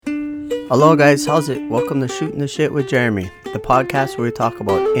Hello guys, how's it? Welcome to Shooting the Shit with Jeremy, the podcast where we talk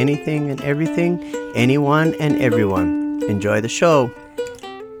about anything and everything, anyone and everyone. Enjoy the show.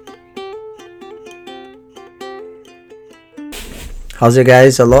 How's it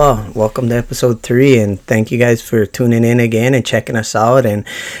guys? Hello. Welcome to episode 3 and thank you guys for tuning in again and checking us out and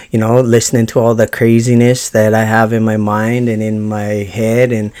listening to all the craziness that I have in my mind and in my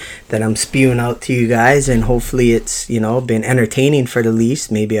head and that I'm spewing out to you guys, and hopefully it's been entertaining for the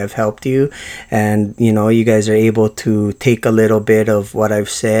least. Maybe I've helped you and you guys are able to take a little bit of what I've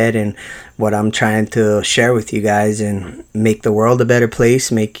said and what I'm trying to share with you guys and make the world a better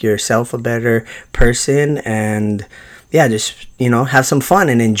place, make yourself a better person, and just, have some fun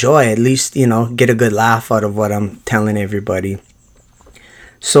and enjoy, at least, get a good laugh out of what I'm telling everybody.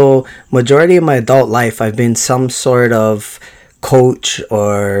 So, majority of my adult life, I've been some sort of coach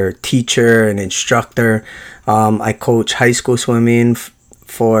or teacher and instructor. I coach high school swimming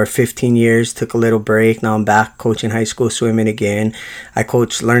for 15 years, took a little break. Now I'm back coaching high school swimming again. I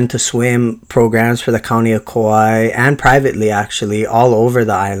coach learn to swim programs for the county of Kauai and privately, actually, all over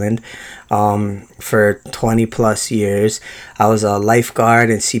the island. For 20 plus years. I was a lifeguard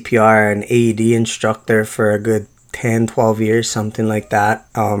and CPR and AED instructor for a good 10-12 years, something like that.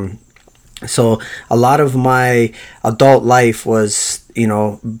 So a lot of my adult life was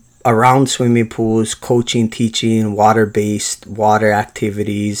around swimming pools, coaching, teaching, water-based water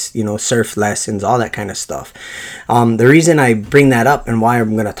activities, surf lessons, all that kind of stuff. The reason I bring that up and why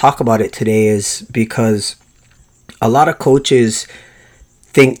I'm going to talk about it today is because a lot of coaches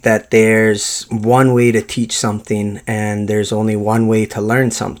think that there's one way to teach something and there's only one way to learn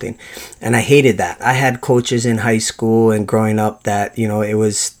something, and I hated that. I had coaches in high school and growing up that it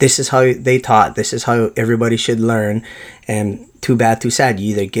was, this is how they taught, this is how everybody should learn, and too bad, too sad,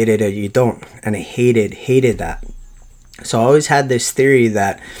 you either get it or you don't. And I hated that. So I always had this theory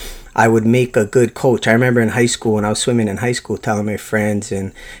that I would make a good coach. I remember in high school, when I was swimming in high school, telling my friends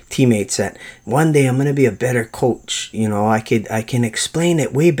and teammates that one day I'm going to be a better coach. I can explain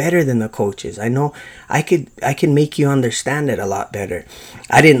it way better than the coaches. I know I can make you understand it a lot better.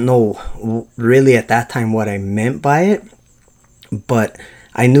 I didn't know really at that time what I meant by it, but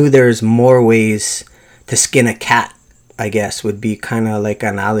I knew there's more ways to skin a cat, I guess, would be kind of like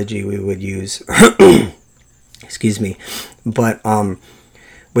an analogy we would use. Excuse me. But,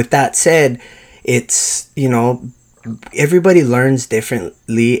 with that said, it's, everybody learns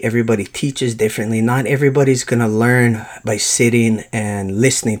differently. Everybody teaches differently. Not everybody's going to learn by sitting and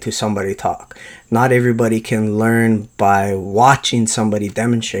listening to somebody talk. Not everybody can learn by watching somebody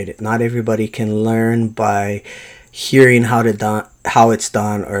demonstrate it. Not everybody can learn by hearing how it's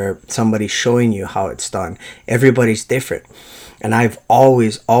done or somebody showing you how it's done. Everybody's different. And I've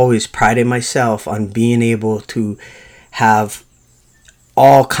always prided myself on being able to have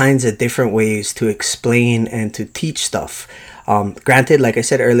all kinds of different ways to explain and to teach stuff. Granted, like I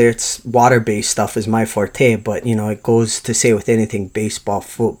said earlier, it's water-based stuff is my forte, but it goes to say with anything: baseball,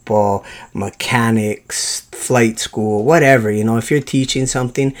 football, mechanics, flight school, whatever. If you're teaching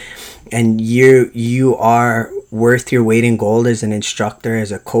something and you are worth your weight in gold as an instructor,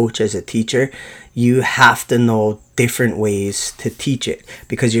 as a coach, as a teacher, you have to know different ways to teach it,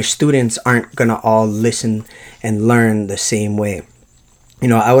 because your students aren't gonna all listen and learn the same way.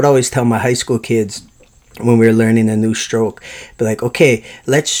 I would always tell my high school kids when we were learning a new stroke, be like, okay,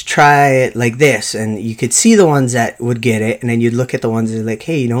 let's try it like this. And you could see the ones that would get it. And then you'd look at the ones that are like,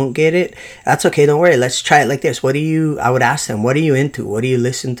 hey, you don't get it? That's okay. Don't worry. Let's try it like this. I would ask them, what are you into? What do you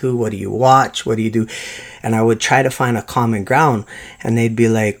listen to? What do you watch? What do you do? And I would try to find a common ground. And they'd be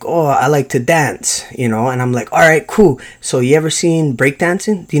like, oh, I like to dance, and I'm like, all right, cool. So you ever seen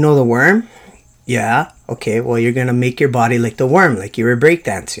breakdancing? Do you know the worm? Yeah. Okay, well, you're going to make your body like the worm, like you were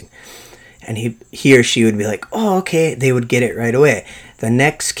breakdancing. And he or she would be like, oh, okay. They would get it right away. The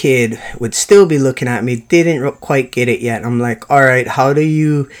next kid would still be looking at me, didn't quite get it yet. I'm like, all right, how do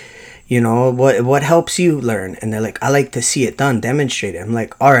you, what helps you learn? And they're like, I like to see it done, demonstrate it. I'm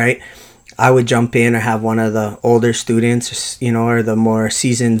like, all right. I would jump in or have one of the older students, or the more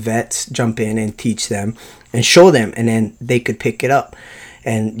seasoned vets jump in and teach them and show them, and then they could pick it up.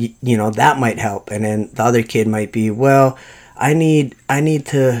 And, that might help. And then the other kid might be, well, you need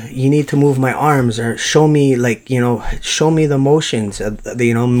to move my arms, or show me show me the motions,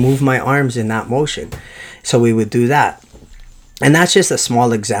 move my arms in that motion. So we would do that. And that's just a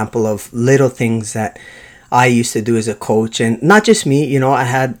small example of little things that I used to do as a coach. And not just me, I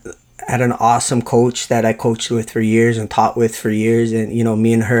had an awesome coach that I coached with for years and taught with for years, and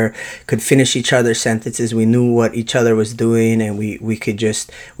me and her could finish each other's sentences. We knew what each other was doing, and we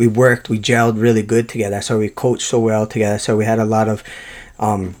worked, we gelled really good together. So we coached so well together. So we had a lot of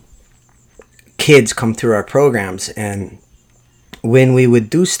kids come through our programs. And when we would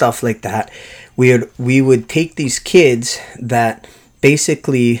do stuff like that, we would take these kids that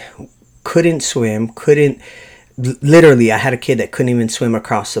basically couldn't swim, literally, I had a kid that couldn't even swim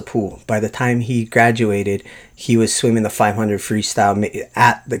across the pool. By the time he graduated, he was swimming the 500 freestyle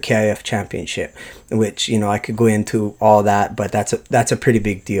at the KIF championship, which, you know, I could go into all that, but that's a pretty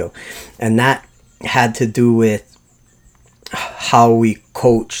big deal. And that had to do with how we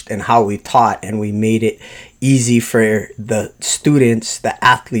coached and how we taught, and we made it easy for the students, the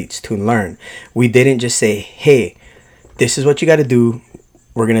athletes, to learn. We didn't just say, hey, this is what you got to do.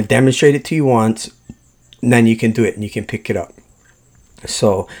 We're going to demonstrate it to you once, and then you can do it and you can pick it up.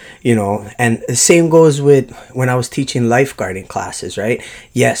 So, you know, and the same goes with when I was teaching lifeguarding classes, right?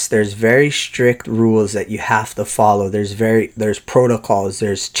 Yes, there's very strict rules that you have to follow. There's protocols,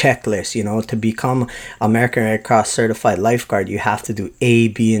 there's checklists, you know. To become American Red Cross certified lifeguard, you have to do A,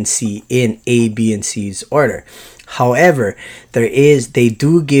 B, and C in A, B, and C's order. However, they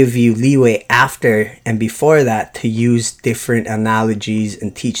do give you leeway after and before that to use different analogies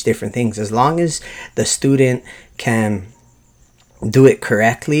and teach different things, as long as the student can do it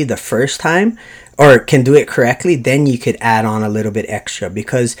correctly the first time, or can do it correctly, then you could add on a little bit extra,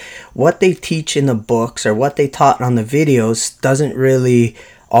 because what they teach in the books or what they taught on the videos doesn't really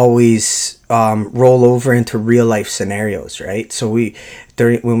always roll over into real life scenarios, right? So when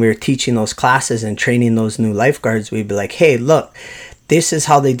we were teaching those classes and training those new lifeguards, we'd be like, hey, look, this is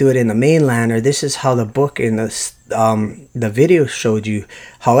how they do it in the mainland, or this is how the book in the video showed you.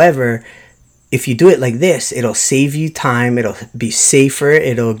 However, if you do it like this, it'll save you time, it'll be safer,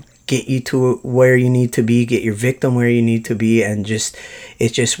 it'll get you to where you need to be, get your victim where you need to be, and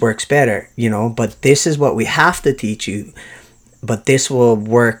it just works better, you know. But this is what we have to teach you, but this will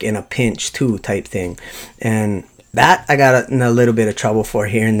work in a pinch too, type thing. And that I got in a little bit of trouble for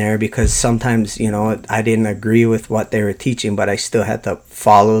here and there, because sometimes, you know, I didn't agree with what they were teaching, but I still had to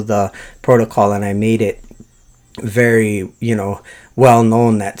follow the protocol, and I made it very, you know, well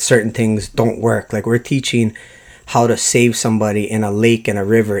known that certain things don't work. Like, we're teaching how to save somebody in a lake and a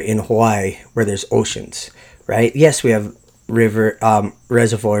river in Hawaii where there's oceans, right? Yes, we have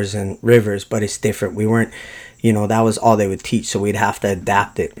reservoirs and rivers, but it's different. We weren't, you know, that was all they would teach, so we'd have to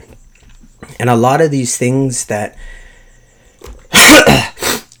adapt it. And a lot of these things that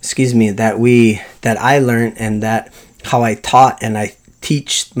excuse me, that I learned, and that how I taught and I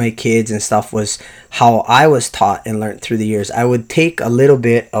teach my kids and stuff, was how I was taught and learned through the years. I would take a little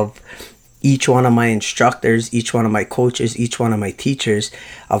bit of each one of my instructors, each one of my coaches, each one of my teachers,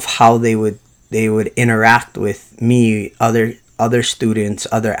 of how they would interact with me, other students,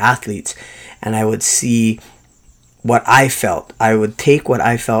 other athletes, and I would see what I felt. I would take what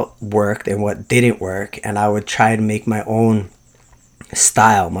I felt worked and what didn't work, and I would try to make my own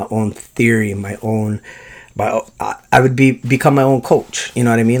style, my own theory, I would become my own coach. You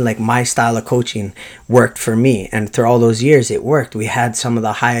know what I mean? Like, my style of coaching worked for me, and through all those years it worked. We had some of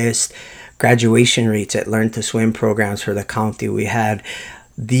the highest graduation rates at Learn to Swim programs for the county. We had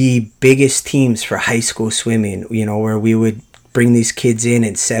the biggest teams for high school swimming, you know, where we would bring these kids in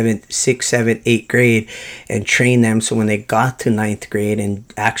 6th, 7th, 8th grade and train them, so when they got to 9th grade and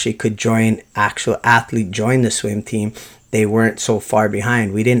actually could join the swim team, they weren't so far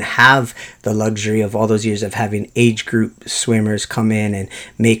behind. We didn't have the luxury of all those years of having age group swimmers come in and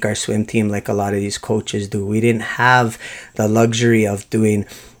make our swim team like a lot of these coaches do. We didn't have the luxury of doing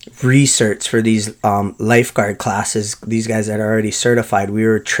research for these lifeguard classes, these guys that are already certified. We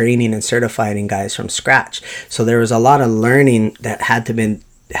were training and certifying guys from scratch. So there was a lot of learning that had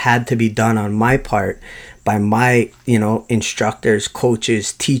to be done on my part by my, you know, instructors,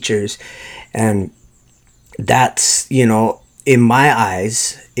 coaches, teachers. And that's, you know, in my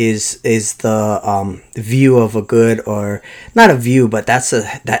eyes is the view of a good, or not a view, but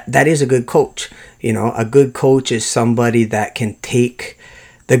that is a good coach. You know, a good coach is somebody that can take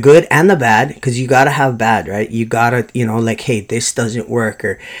the good and the bad, because you gotta have bad, right? You gotta, you know, like, hey, this doesn't work,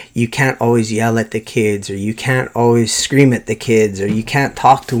 or you can't always yell at the kids, or you can't always scream at the kids, or you can't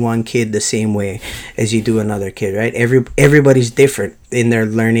talk to one kid the same way as you do another kid, right? Everybody's different in their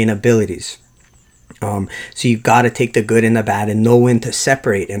learning abilities. So you got to take the good and the bad and know when to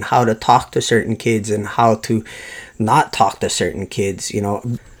separate, and how to talk to certain kids and how to not talk to certain kids. You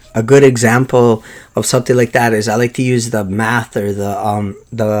know, a good example of something like that is, I like to use the math or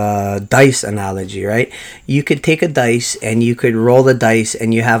the dice analogy, right? You could take a dice and you could roll the dice,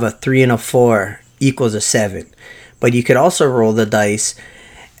 and you have a 3 and a 4 equals a 7. But you could also roll the dice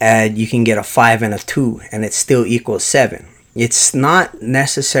and you can get a 5 and a 2, and it still equals 7. It's not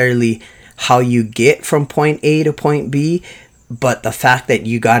necessarily how you get from point A to point B, but the fact that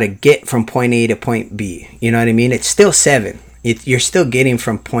you got to get from point A to point B, you know what I mean? It's still 7. You're still getting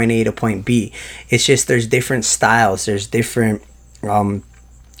from point A to point B. It's just there's different styles, there's different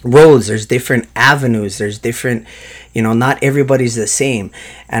roads, there's different avenues, there's different, not everybody's the same.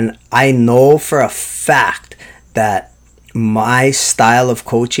 And I know for a fact that my style of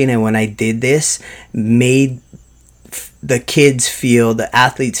coaching, and when I did this, made the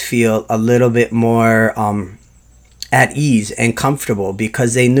athletes feel a little bit more at ease and comfortable,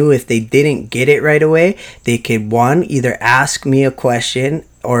 because they knew if they didn't get it right away, they could, one, either ask me a question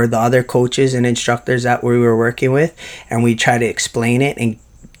or the other coaches and instructors that we were working with, and we try to explain it and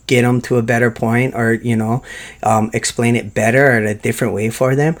get them to a better point, or explain it better or in a different way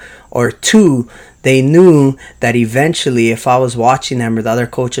for them. Or two, they knew that eventually if I was watching them or the other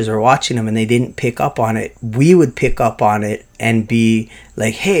coaches were watching them and they didn't pick up on it, we would pick up on it and be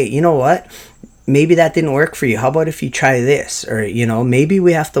like, hey, you know what, maybe that didn't work for you. How about if you try this? Or maybe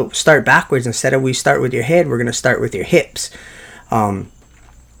we have to start backwards. Instead of we start with your head, we're going to start with your hips.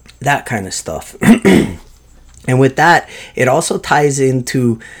 That kind of stuff. And with that, it also ties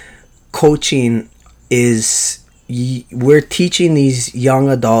into coaching. We're teaching these young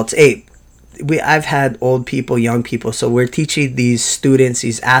adults, hey, I've had old people, young people, so we're teaching these students,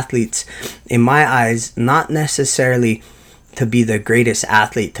 these athletes, in my eyes, not necessarily to be the greatest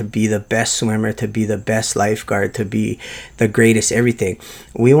athlete, to be the best swimmer, to be the best lifeguard, to be the greatest everything.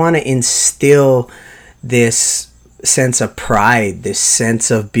 We want to instill this sense of pride, this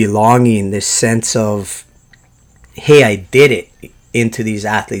sense of belonging, this sense of, hey, I did it, into these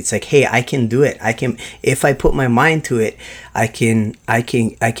athletes. Like, hey, I can do it. I can, if I put my mind to it, I can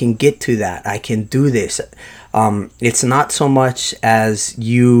get to that. I can do this. It's not so much as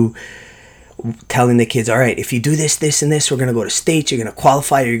you telling the kids, all right, if you do this, this, and this, we're going to go to states, you're going to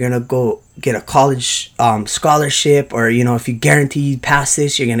qualify, you're going to go get a college scholarship, or, if you guarantee you pass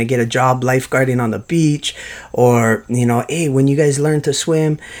this, you're going to get a job lifeguarding on the beach, or, hey, when you guys learn to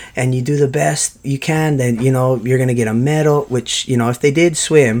swim and you do the best you can, then, you're going to get a medal, which, if they did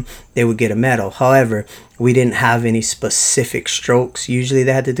swim, they would get a medal. However, we didn't have any specific strokes usually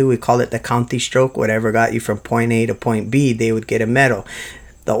they had to do. We call it the county stroke. Whatever got you from point A to point B, they would get a medal.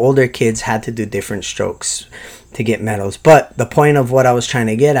 The older kids had to do different strokes to get medals. But the point of what I was trying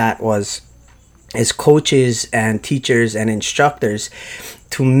to get at was, as coaches and teachers and instructors,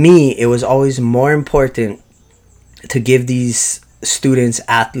 to me, it was always more important to give these students,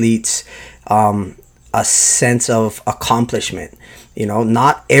 athletes, a sense of accomplishment.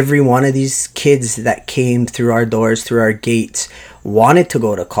 Not every one of these kids that came through our doors, through our gates, wanted to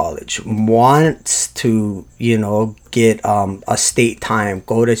go to college, wants to, get a state time,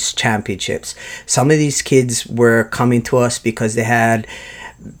 go to championships. Some of these kids were coming to us because they had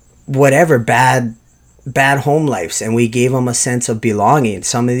whatever bad home lives, and we gave them a sense of belonging.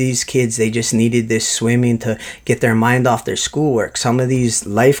 Some of these kids, they just needed this swimming to get their mind off their schoolwork. Some of these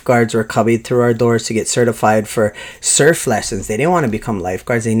lifeguards were coming through our doors to get certified for surf lessons. They didn't want to become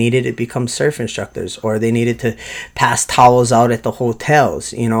lifeguards, they needed to become surf instructors, or they needed to pass towels out at the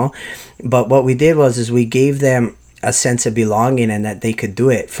hotels, But what we did was we gave them a sense of belonging, and that they could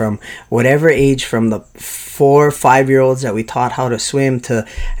do it from whatever age, from the 4 or 5-year-olds that we taught how to swim to,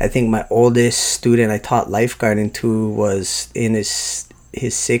 I think my oldest student I taught lifeguarding to was in his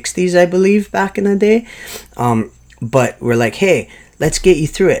 60s, I believe, back in the day. But we're like, hey, let's get you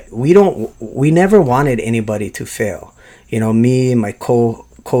through it. We never wanted anybody to fail. Me and my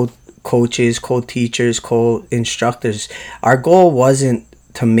coaches, co-teachers, co-instructors, our goal wasn't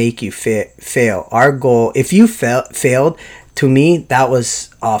to make you fail. Our goal, if you failed, to me, that was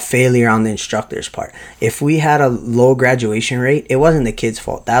a failure on the instructor's part. If we had a low graduation rate, it wasn't the kid's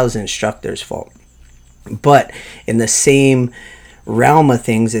fault. That was the instructor's fault. But in the same realm of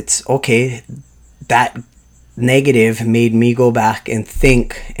things, it's okay, that negative made me go back and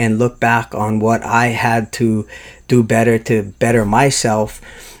think and look back on what I had to do better to better myself.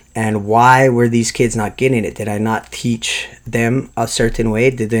 And why were these kids not getting it? Did I not teach them a certain way?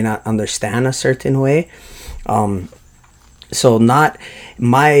 Did they not understand a certain way? So not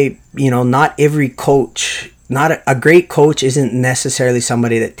every coach, not a great coach isn't necessarily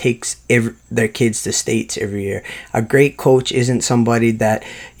somebody that takes their kids to states every year. A great coach isn't somebody that,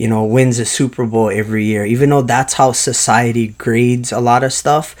 wins a Super Bowl every year, even though that's how society grades a lot of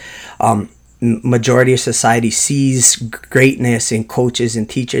stuff. Majority of society sees greatness in coaches and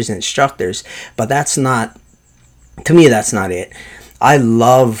teachers and instructors, but that's not, to me, that's not it. I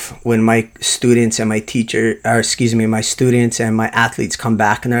love when my students and my my students and my athletes come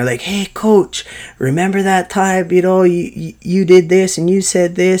back and they're like, hey coach, remember that time, you did this and you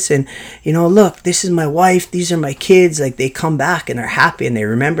said this, and look, this is my wife, these are my kids. Like, they come back and they're happy and they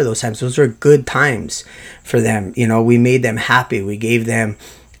remember those times. Those were good times for them. We made them happy. We gave them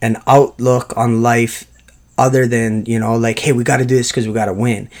an outlook on life other than, like, hey, we got to do this because we got to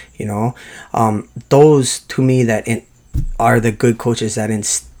win. Those, to me, are the good coaches that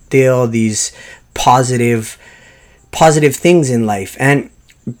instill these positive things in life. And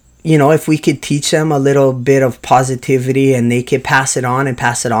if we could teach them a little bit of positivity and they could pass it on, it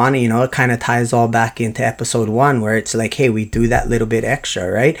kind of ties all back into episode 1, where it's like, hey, we do that little bit extra,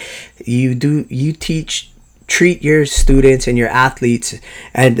 right? Treat your students and your athletes,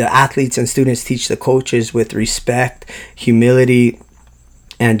 and the athletes and students teach the coaches with respect, humility,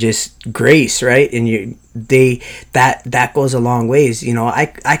 and just grace, right? And that goes a long ways.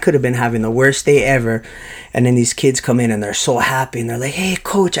 I could have been having the worst day ever, and then these kids come in and they're so happy and they're like, hey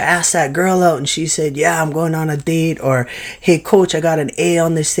coach, I asked that girl out and she said, yeah, I'm going on a date. Or, hey coach, I got an A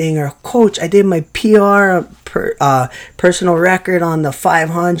on this thing. Or, coach, I did my PR personal record on the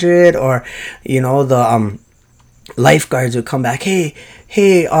 500. Or, the lifeguards would come back, hey,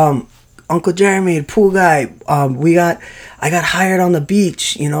 Uncle Jeremy, the pool guy, I got hired on the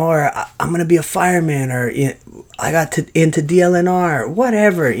beach, or I'm going to be a fireman, or I got into DLNR,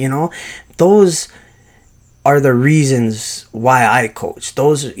 whatever, those are the reasons why I coach.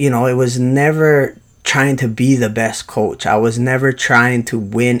 Those, it was never trying to be the best coach. I was never trying to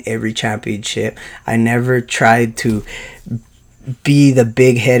win every championship. I never tried to be the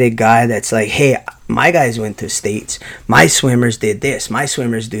big-headed guy that's like, hey, my guys went to states, my swimmers did this, my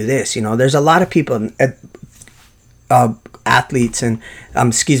swimmers do this. There's a lot of people, athletes and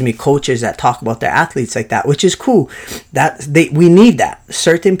coaches that talk about their athletes like that, which is cool. We need that.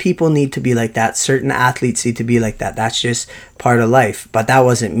 Certain people need to be like that. Certain athletes need to be like that. That's just part of life. But that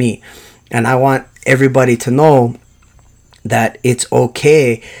wasn't me. And I want everybody to know that it's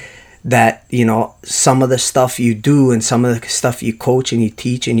okay that some of the stuff you do and some of the stuff you coach and you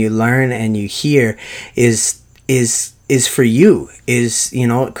teach and you learn and you hear is for you.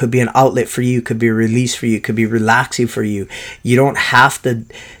 It could be an outlet for you, it could be a release for you, it could be relaxing for you. You don't have to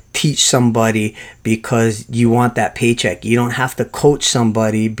teach somebody because you want that paycheck. You don't have to coach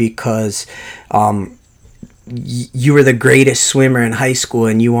somebody because you were the greatest swimmer in high school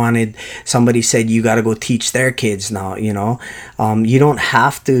and somebody said you got to go teach their kids now. You don't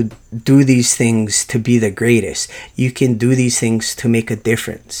have to do these things to be the greatest. You can do these things to make a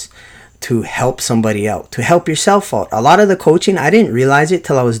difference, to help somebody out, to help yourself out. A lot of the coaching, I didn't realize it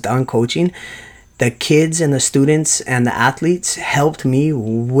till I was done coaching. The kids and the students and the athletes helped me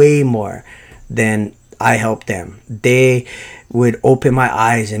way more than I helped them. They would open my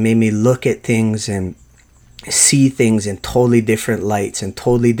eyes and made me look at things and see things in totally different lights and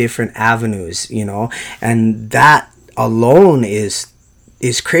totally different avenues, and that alone is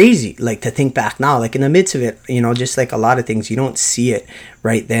crazy. Like, to think back now, like in the midst of it, just like a lot of things, you don't see it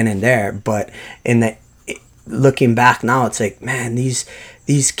right then and there, but looking back now, it's like, man, these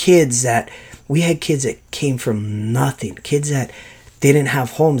kids we had kids that came from nothing, kids that didn't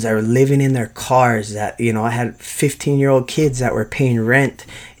have homes, that were living in their cars, that, I had 15-year-old kids that were paying rent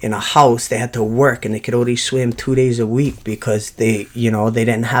in a house. They had to work and they could only swim 2 days a week because they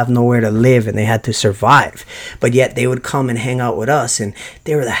didn't have nowhere to live and they had to survive. But yet they would come and hang out with us, and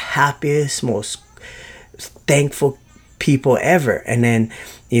they were the happiest, most thankful people ever. And then,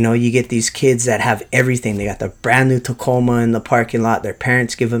 you get these kids that have everything. They got the brand new Tacoma in the parking lot. Their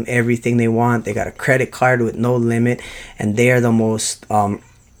parents give them everything they want. They got a credit card with no limit, and they are the most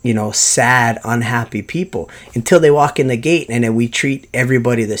sad, unhappy people until they walk in the gate. And then we treat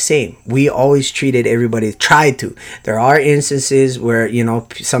everybody the same. We always treated everybody, tried to. There are instances where,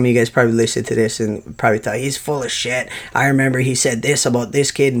 some of you guys probably listen to this and probably thought, he's full of shit. I remember he said this about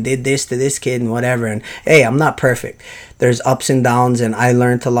this kid and did this to this kid and whatever. And hey, I'm not perfect. There's ups and downs, and I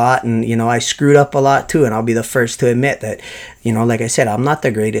learned a lot, and I screwed up a lot too, and I'll be the first to admit that. Like I said, I'm not the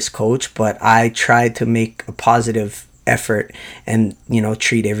greatest coach, but I tried to make a positive effort and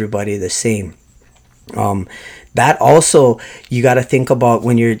treat everybody the same. That also, you got to think about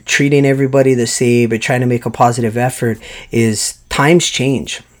when you're treating everybody the same but trying to make a positive effort, is times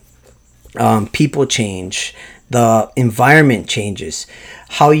change, people change, the environment changes.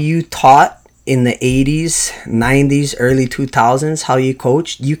 How you taught in the 80s, 90s, early 2000s, how you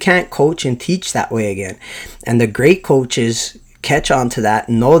coached, you can't coach and teach that way again. And the great coaches catch on to that,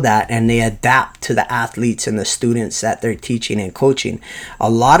 know that, and they adapt to the athletes and the students that they're teaching and coaching. A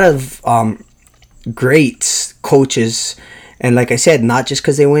lot of greats, coaches, And like I said, not just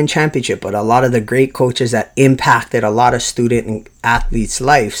because they win championship, but a lot of the great coaches that impacted a lot of student and athletes'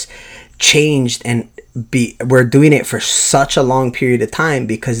 lives changed and were doing it for such a long period of time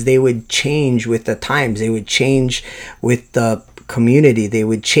because they would change with the times. They would change with the community. They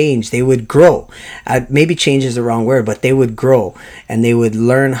would change. They would grow. Maybe change is the wrong word, but they would grow, and they would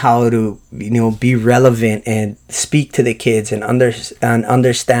learn how to, be relevant and speak to the kids and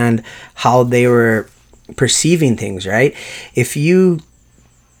understand how they were perceiving things, right? If you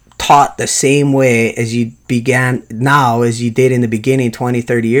taught the same way as you began now as you did in the beginning 20,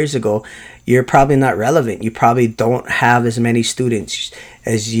 30 years ago, you're probably not relevant. You probably don't have as many students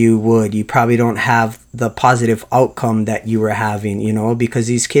as you would. You probably don't have the positive outcome that you were having, because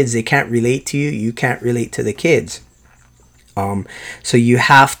these kids, they can't relate to you. You can't relate to the kids. So you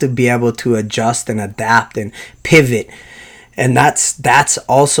have to be able to adjust and adapt and pivot. And that's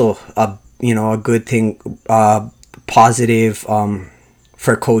also a good thing, positive,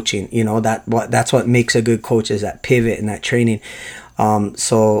 for coaching. That's what makes a good coach, is that pivot and that training.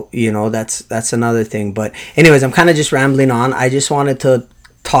 So that's another thing. But anyways, I'm kind of just rambling on. I just wanted to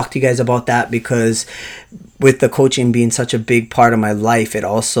talk to you guys about that because with the coaching being such a big part of my life, it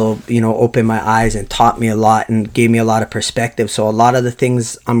also opened my eyes and taught me a lot and gave me a lot of perspective. So a lot of the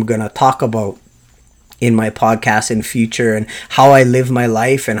things I'm gonna talk about in my podcast in future and how I live my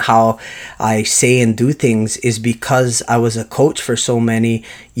life and how I say and do things is because I was a coach for so many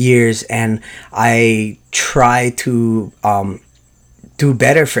years, and I try to do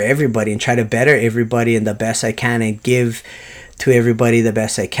better for everybody and try to better everybody in the best I can and give to everybody the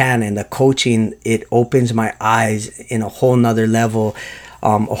best I can. And the coaching, it opens my eyes in a whole nother level,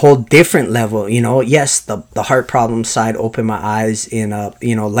 a whole different level. Yes, the heart problem side opened my eyes in a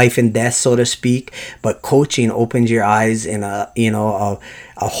life and death, so to speak, but coaching opens your eyes in a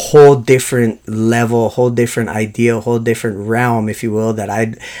whole different level, a whole different idea, a whole different realm, if you will, that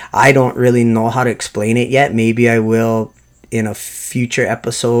I don't really know how to explain it yet. Maybe I will in a future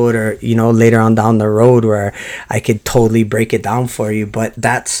episode, or later on down the road, where I could totally break it down for you. But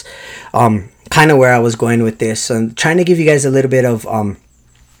that's kind of where I was going with this, and trying to give you guys a little bit of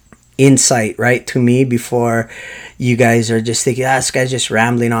insight, right, to me, before you guys are just thinking, this guy's just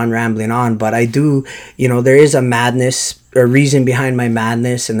rambling on. But I do, there is a madness, a reason behind my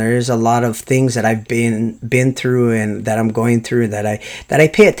madness, and there is a lot of things that I've been through and that I'm going through that I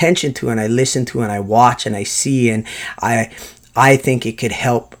pay attention to, and I listen to, and I watch, and I see, and I think it could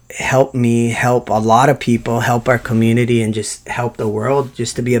help me, help a lot of people, help our community, and just help the world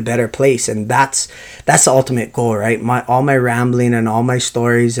just to be a better place. And that's the ultimate goal, right? All my rambling and all my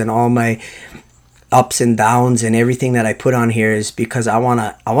stories and all my ups and downs and everything that I put on here is because I want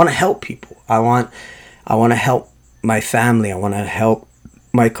to help people. I want to help my family. I want to help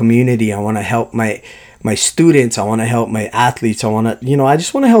my community. I want to help my students. I want to help my athletes. I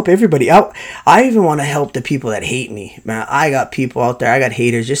just want to help everybody out. I even want to help the people that hate me, man. I got people out there. I got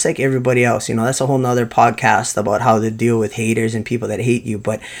haters just like everybody else. That's a whole nother podcast about how to deal with haters and people that hate you.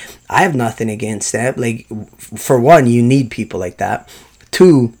 But I have nothing against that. Like, for one, you need people like that.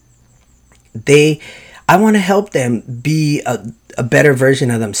 Two, I want to help them be a better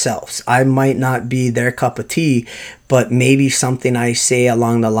version of themselves. I might not be their cup of tea, but maybe something I say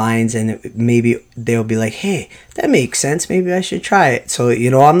along the lines, and maybe they'll be like, hey, that makes sense. Maybe I should try it. So,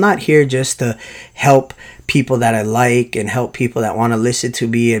 I'm not here just to help people that I like and help people that want to listen to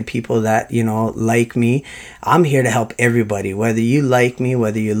me and people that, like me. I'm here to help everybody, whether you like me,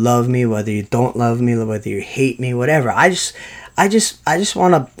 whether you love me, whether you don't love me, whether you hate me, whatever. I just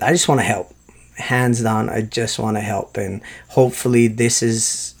want to help. Hands down, I just want to help, and hopefully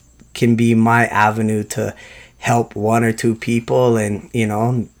this can be my avenue to help one or two people and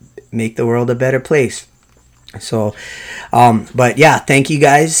make the world a better place. So but yeah, thank you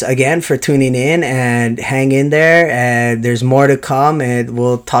guys again for tuning in, and hang in there, and there's more to come, and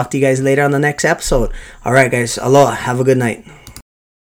we'll talk to you guys later on the next episode. All right guys, aloha, have a good night.